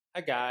Hi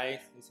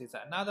guys, this is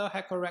another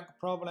HackerRank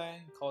problem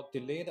called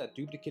delete a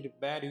duplicate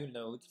value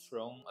node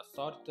from a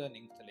sorted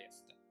linked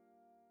list.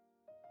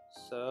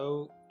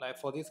 So, like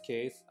for this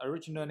case,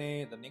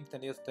 originally the linked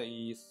list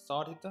is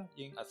sorted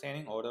in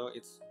ascending order.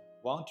 It's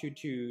 1, 2,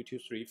 2, 2,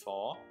 3,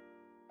 4,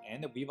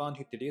 and we want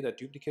to delete a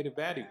duplicate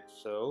value.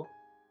 So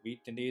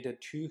we delete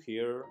 2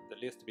 here.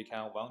 The list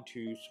becomes 1,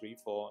 2, 3,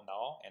 4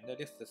 now, and the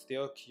list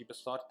still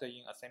keeps sorted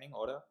in ascending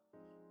order.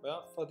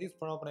 Well, for this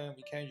problem,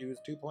 we can use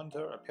two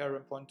pointer, a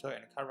parent pointer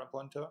and a current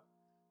pointer.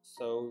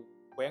 So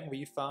when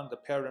we found the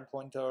parent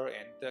pointer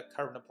and the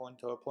current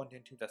pointer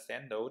pointing to the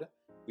same node,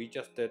 we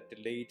just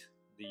delete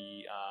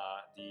the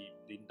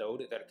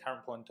node that the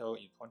current pointer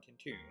is pointing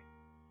to.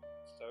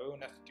 So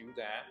let's do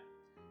that.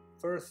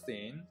 First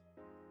thing,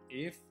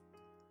 if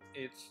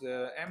it's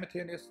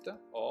empty list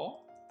or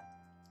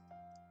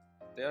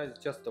there is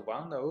just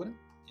one node,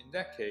 in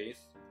that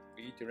case,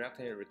 we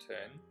directly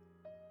return,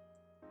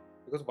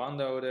 because one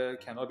node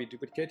cannot be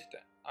duplicated.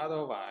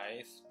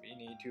 Otherwise, we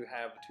need to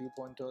have two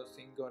pointer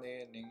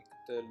singly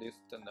linked list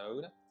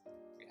node.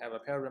 We have a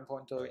parent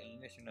pointer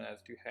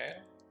initialized to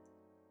head.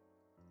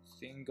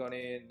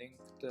 Singly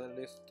linked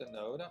list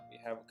node. We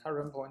have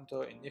current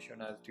pointer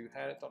initialized to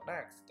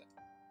head.next.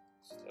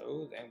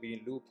 So then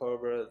we loop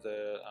over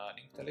the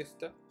linked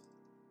list.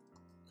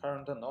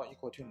 Current not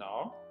equal to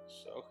null.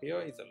 So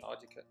here is the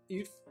logic.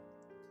 If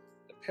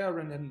the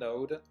parent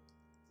node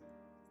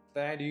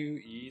value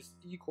is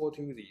equal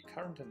to the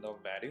current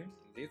node value,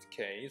 in this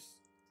case,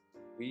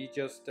 we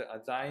just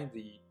assign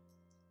the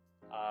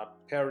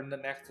parent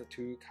next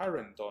to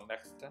current or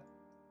next.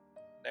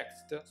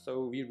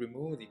 So we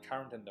remove the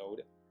current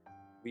node.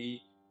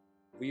 We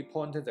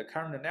point the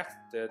current next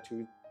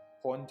to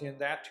pointing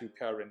that to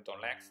parent or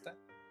next,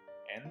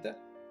 and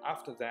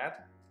after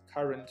that,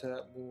 current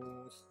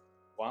moves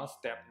one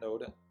step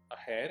node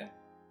ahead.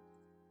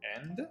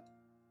 And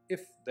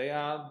if they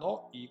are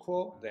not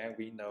equal, then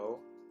we know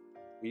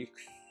we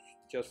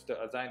just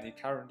assign the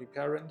current to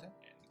parent,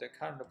 and the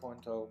current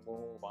pointer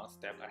move one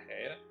step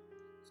ahead.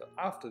 So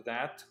after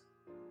that,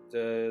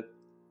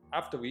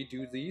 after we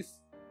do this,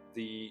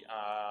 the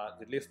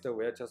list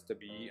will just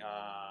be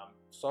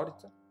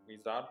sorted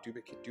without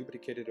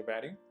duplicated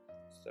value.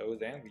 So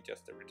then we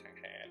just return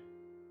head.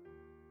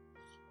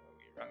 So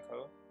we run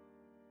code.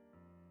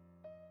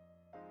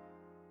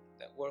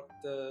 That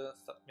worked.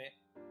 Submit.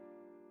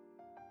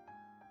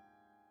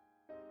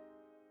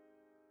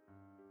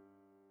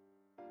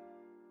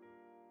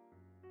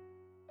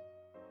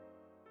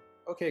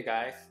 Okay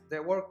guys,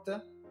 that worked.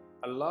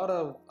 A lot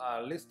of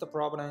list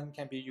problem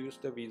can be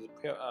used with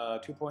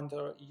two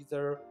pointer,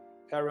 either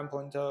parent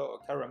pointer or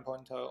current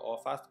pointer or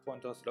fast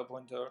pointer, slow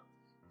pointer.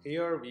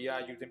 Here we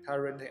are using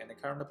parent and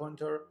current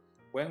pointer.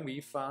 When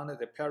we found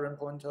the parent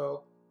pointer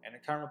and the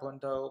current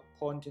pointer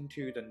pointing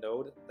to the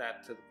node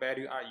that the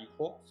value are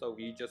equal, so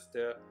we just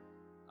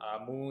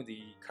move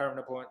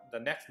the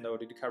next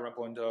node to the current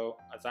pointer,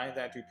 assign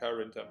that to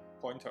parent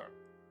pointer.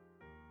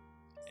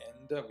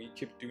 And we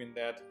keep doing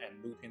that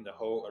and looping the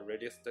whole array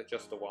list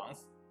just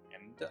once.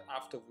 And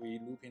after we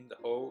looping the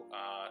whole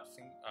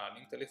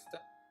linked list,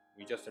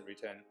 we just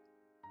return.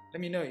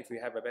 Let me know if you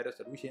have a better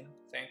solution.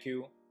 Thank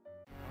you.